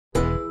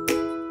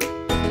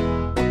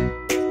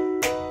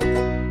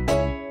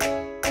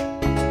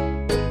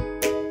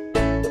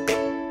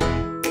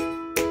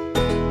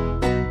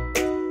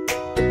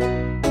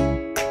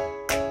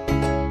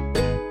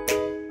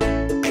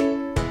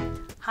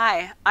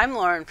I'm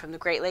Lauren from the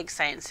Great Lakes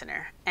Science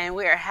Center, and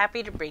we are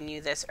happy to bring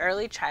you this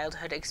early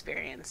childhood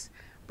experience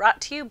brought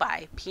to you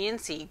by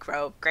PNC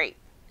Grow Up Great.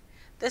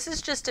 This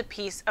is just a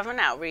piece of an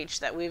outreach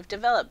that we've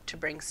developed to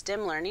bring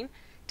STEM learning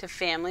to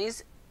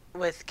families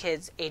with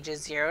kids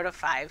ages 0 to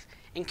 5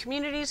 in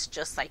communities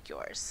just like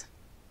yours.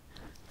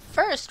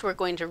 First, we're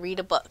going to read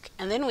a book,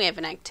 and then we have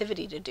an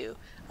activity to do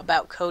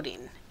about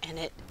coding, and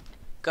it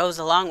goes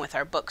along with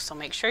our book, so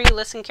make sure you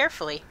listen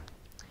carefully.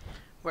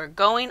 We're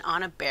Going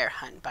on a Bear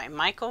Hunt by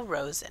Michael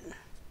Rosen.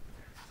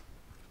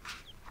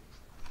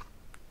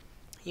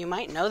 You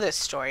might know this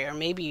story, or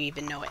maybe you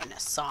even know it in a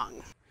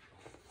song.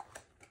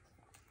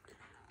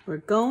 We're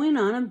going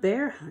on a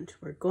bear hunt.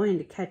 We're going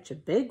to catch a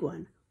big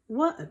one.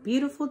 What a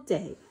beautiful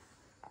day.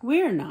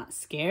 We're not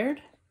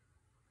scared.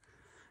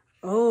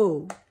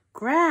 Oh,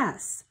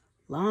 grass,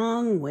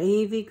 long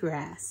wavy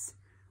grass.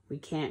 We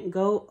can't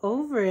go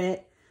over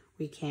it.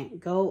 We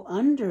can't go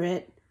under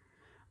it.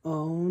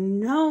 Oh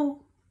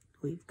no,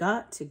 we've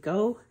got to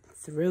go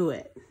through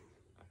it.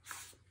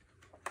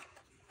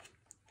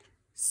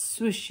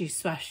 Swishy,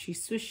 swashy,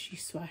 swishy,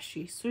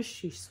 swashy,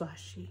 swishy,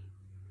 swashy.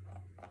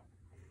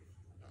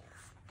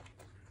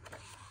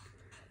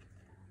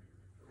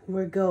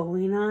 We're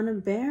going on a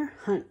bear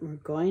hunt. We're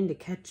going to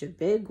catch a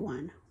big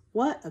one.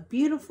 What a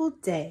beautiful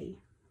day.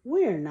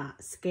 We're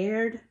not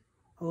scared.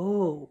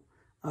 Oh,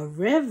 a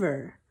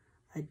river,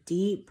 a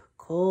deep,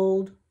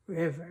 cold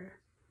river.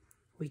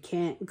 We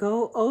can't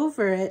go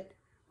over it.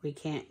 We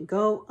can't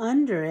go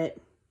under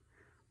it.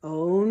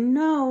 Oh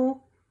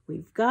no,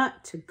 we've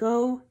got to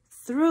go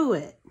through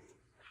it.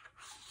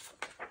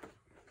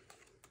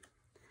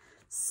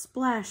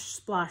 Splash,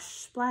 splash,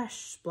 splash,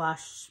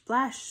 splash,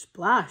 splash,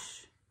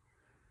 splash.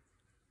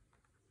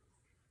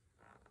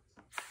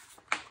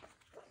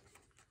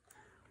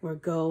 We're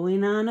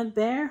going on a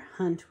bear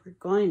hunt. We're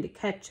going to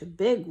catch a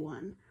big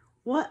one.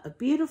 What a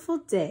beautiful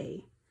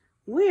day.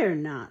 We're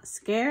not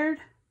scared.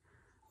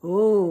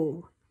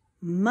 Oh,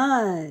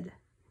 mud.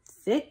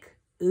 Thick,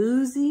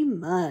 oozy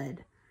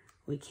mud.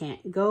 We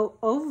can't go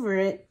over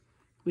it.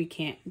 We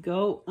can't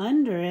go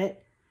under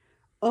it.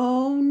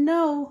 Oh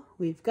no,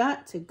 we've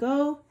got to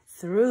go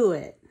through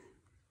it.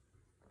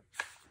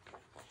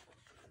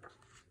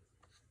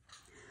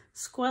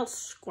 Squelch,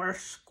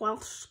 squash,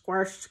 squelch,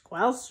 squash,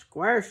 squelch,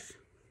 squash.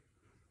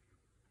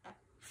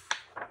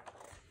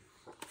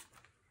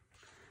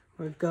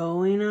 We're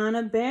going on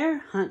a bear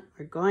hunt.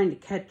 We're going to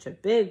catch a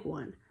big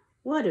one.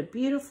 What a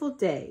beautiful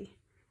day.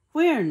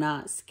 We're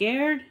not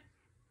scared.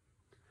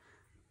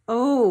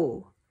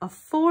 Oh, a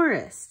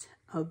forest.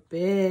 A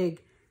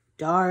big,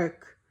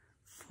 dark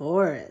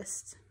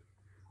forest.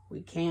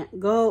 We can't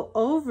go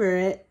over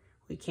it.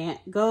 We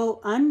can't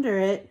go under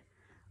it.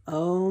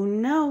 Oh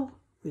no,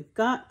 we've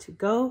got to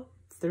go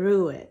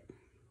through it.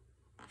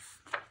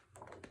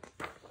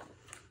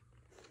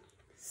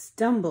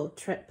 Stumble,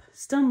 trip,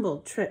 stumble,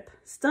 trip,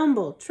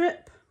 stumble,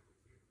 trip.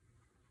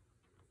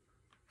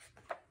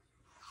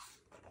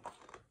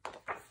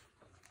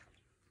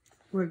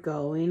 We're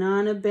going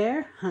on a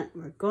bear hunt.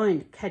 We're going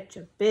to catch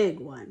a big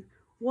one.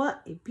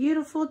 What a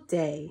beautiful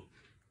day.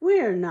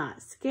 We're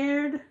not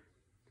scared.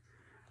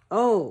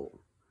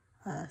 Oh,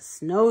 a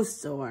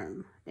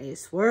snowstorm. A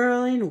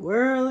swirling,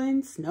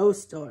 whirling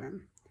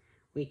snowstorm.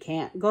 We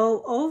can't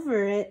go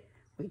over it.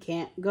 We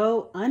can't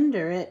go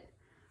under it.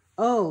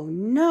 Oh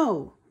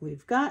no,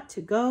 we've got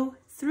to go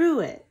through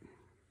it.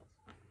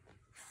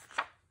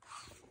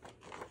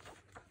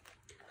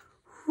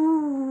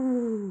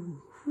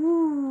 Whoo,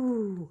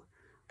 whoo,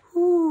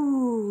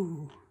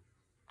 whoo.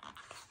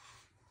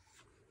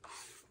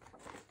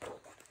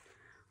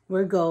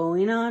 We're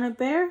going on a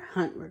bear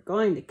hunt. We're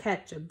going to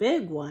catch a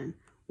big one.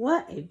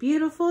 What a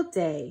beautiful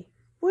day.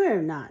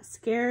 We're not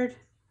scared.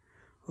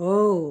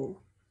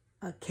 Oh,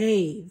 a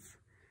cave.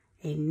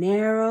 A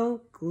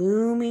narrow,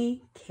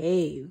 gloomy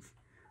cave.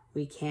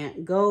 We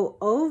can't go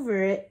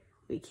over it.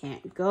 We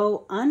can't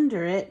go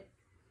under it.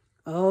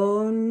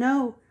 Oh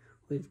no,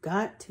 we've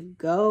got to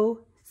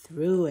go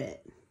through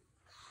it.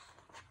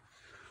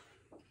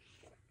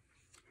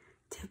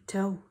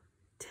 Tiptoe,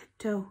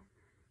 tiptoe,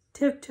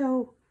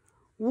 tiptoe.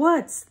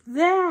 What's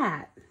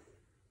that?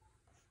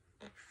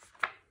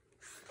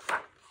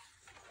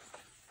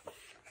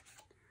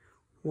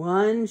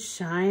 One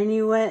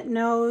shiny wet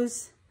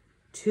nose,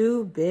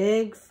 two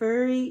big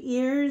furry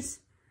ears,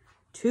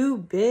 two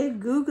big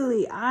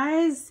googly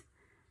eyes.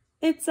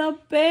 It's a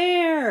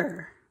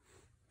bear.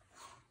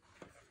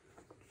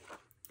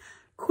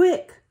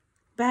 Quick,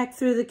 back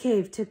through the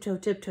cave, tiptoe,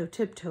 tiptoe,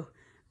 tiptoe.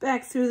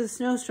 Back through the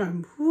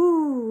snowstorm,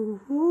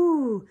 whoo,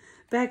 whoo.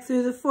 Back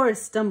through the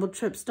forest, stumble,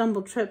 trip,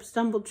 stumble, trip,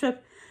 stumble,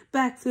 trip.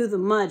 Back through the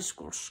mud,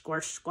 squash,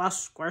 squash, squash,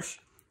 squash.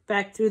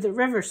 Back through the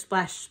river,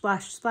 splash,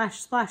 splash, splash,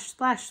 splash,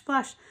 splash,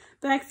 splash.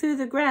 Back through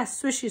the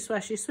grass, swishy,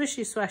 swashy,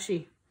 swishy,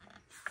 swashy.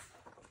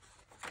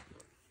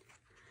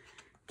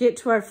 Get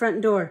to our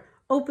front door.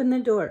 Open the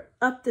door.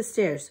 Up the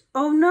stairs.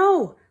 Oh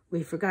no!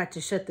 We forgot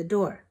to shut the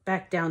door.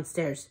 Back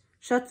downstairs.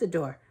 Shut the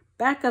door.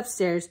 Back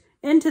upstairs.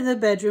 Into the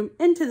bedroom.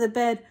 Into the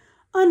bed.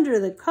 Under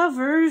the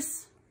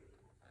covers.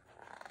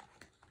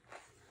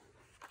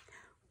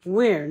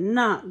 We're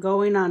not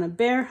going on a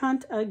bear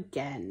hunt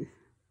again.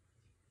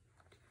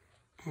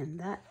 And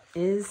that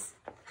is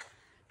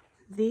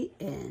the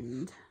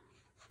end.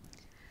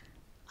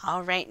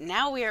 All right,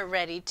 now we are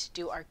ready to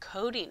do our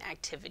coding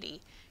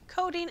activity.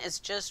 Coding is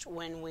just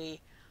when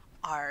we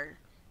are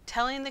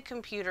telling the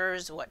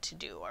computers what to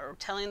do or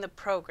telling the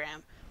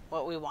program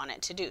what we want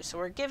it to do. So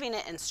we're giving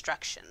it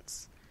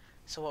instructions.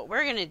 So what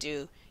we're going to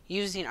do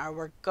using our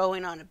We're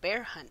Going on a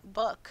Bear Hunt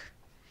book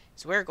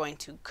is we're going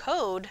to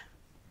code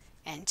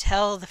and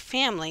tell the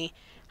family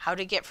how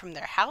to get from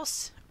their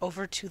house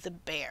over to the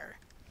bear.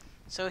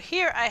 So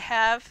here I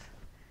have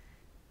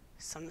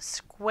some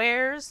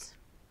squares,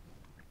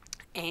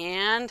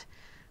 and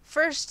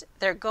first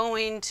they're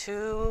going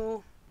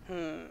to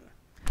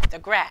the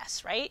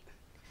grass, right?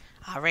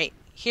 All right,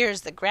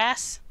 here's the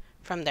grass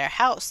from their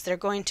house. They're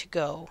going to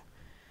go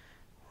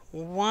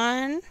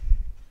 1,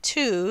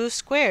 2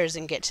 squares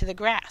and get to the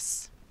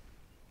grass.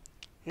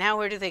 Now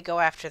where do they go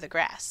after the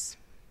grass?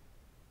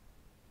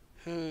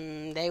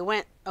 They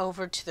went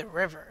over to the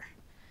river.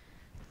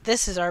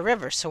 This is our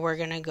river, so we're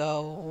going to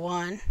go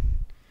 1,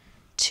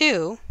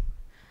 2,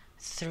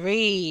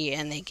 3,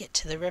 and they get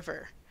to the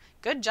river.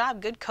 Good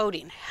job, good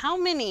coding. How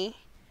many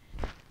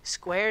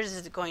squares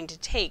is it going to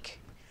take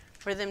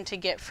for them to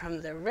get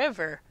from the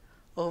river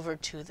over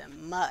to the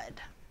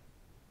mud?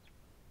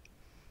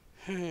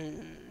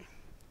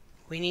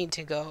 We need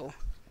to go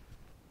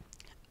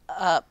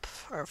up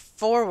or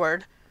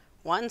forward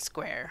 1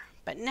 square,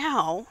 but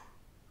now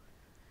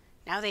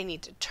they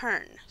need to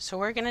turn. So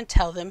we're going to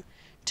tell them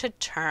to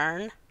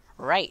turn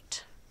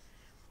right.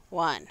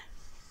 1,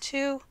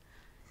 2,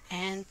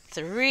 and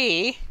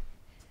 3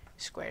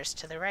 squares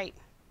to the right.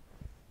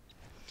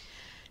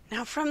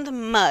 Now from the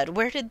mud,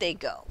 where did they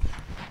go?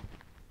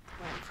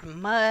 Went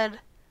from mud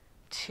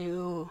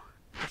to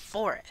the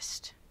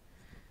forest.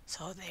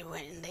 So they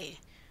went and they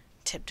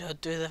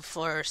tiptoed through the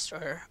forest,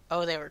 or,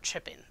 oh, they were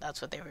tripping.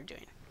 That's what they were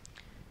doing.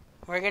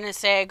 We're going to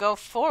say go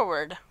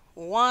forward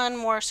 1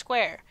 more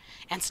square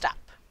and stop.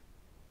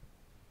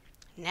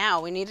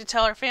 Now we need to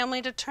tell our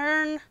family to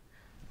turn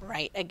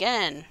right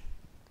again.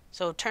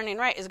 So turning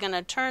right is going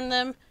to turn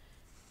them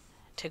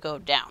to go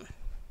down.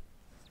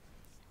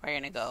 We're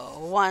going to go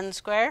 1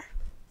 square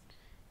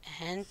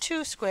and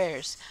 2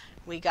 squares.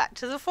 We got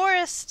to the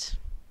forest.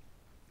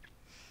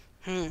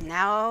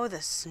 Now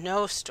the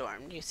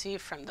snowstorm. You see,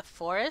 from the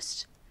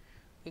forest,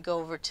 we go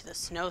over to the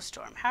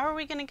snowstorm. How are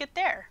we going to get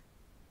there?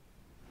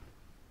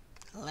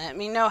 Let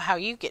me know how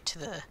you get to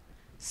the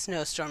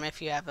snowstorm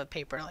if you have a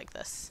paper like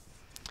this.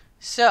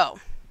 So,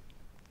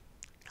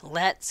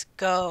 let's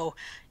go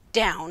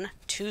down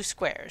 2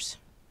 squares.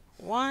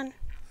 1,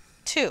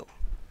 2.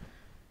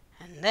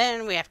 And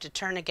then we have to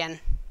turn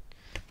again.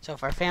 So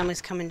if our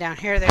family's coming down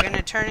here, they're going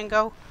to turn and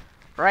go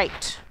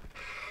right.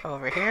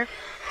 Over here.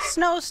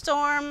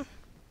 Snowstorm.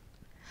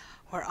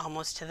 We're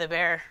almost to the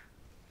bear.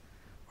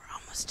 We're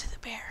almost to the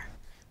bear.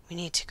 We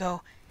need to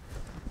go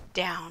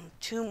down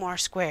 2 more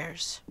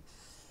squares.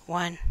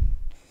 1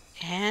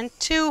 and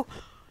 2.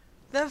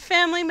 The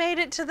family made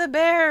it to the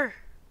bear.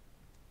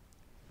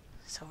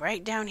 So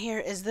right down here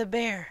is the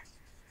bear.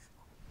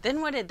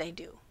 Then what did they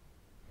do?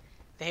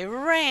 They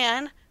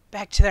ran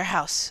back to their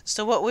house.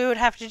 So what we would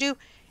have to do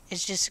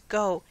is just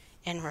go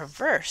in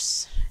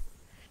reverse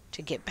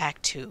to get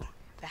back to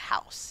the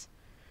house.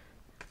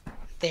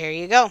 There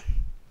you go.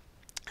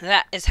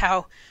 That is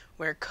how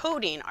we're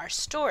coding our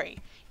story.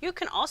 You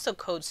can also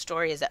code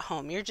stories at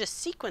home. You're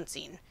just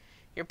sequencing.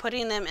 You're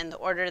putting them in the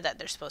order that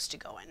they're supposed to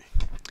go in.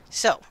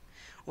 So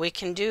we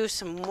can do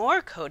some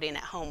more coding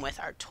at home with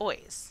our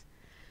toys.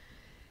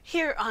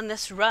 Here on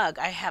this rug,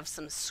 I have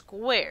some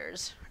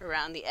squares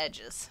around the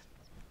edges.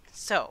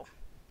 So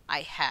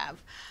I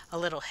have a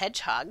little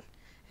hedgehog,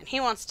 and he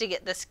wants to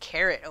get this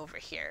carrot over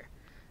here.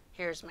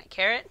 Here's my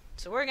carrot.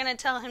 So we're going to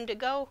tell him to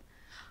go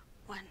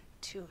 1,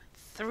 2,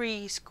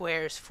 3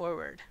 squares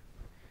forward.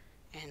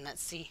 And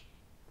let's see.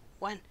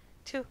 1,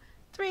 2,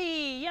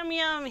 3. Yum,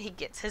 yum. He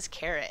gets his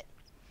carrot.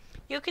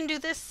 You can do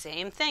this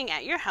same thing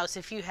at your house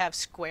if you have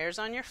squares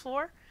on your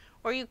floor,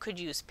 or you could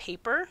use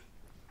paper.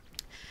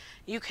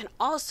 You can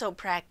also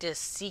practice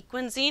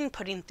sequencing,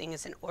 putting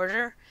things in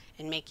order,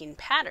 and making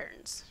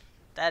patterns.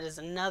 That is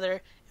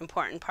another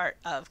important part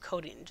of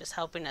coding, just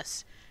helping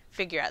us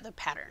figure out the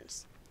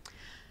patterns.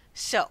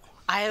 So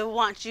I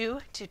want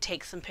you to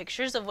take some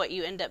pictures of what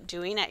you end up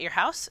doing at your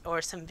house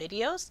or some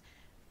videos,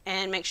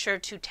 and make sure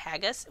to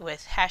tag us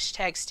with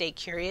hashtag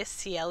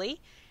StayCuriousCLE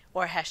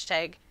or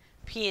hashtag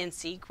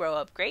PNC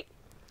GrowUpGreat.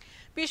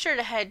 Be sure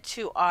to head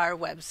to our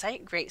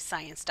website,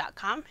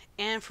 greatscience.com,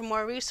 and for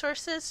more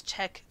resources,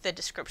 check the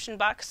description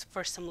box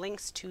for some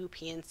links to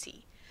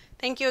PNC.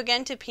 Thank you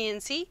again to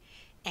PNC,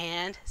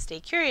 and stay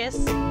curious.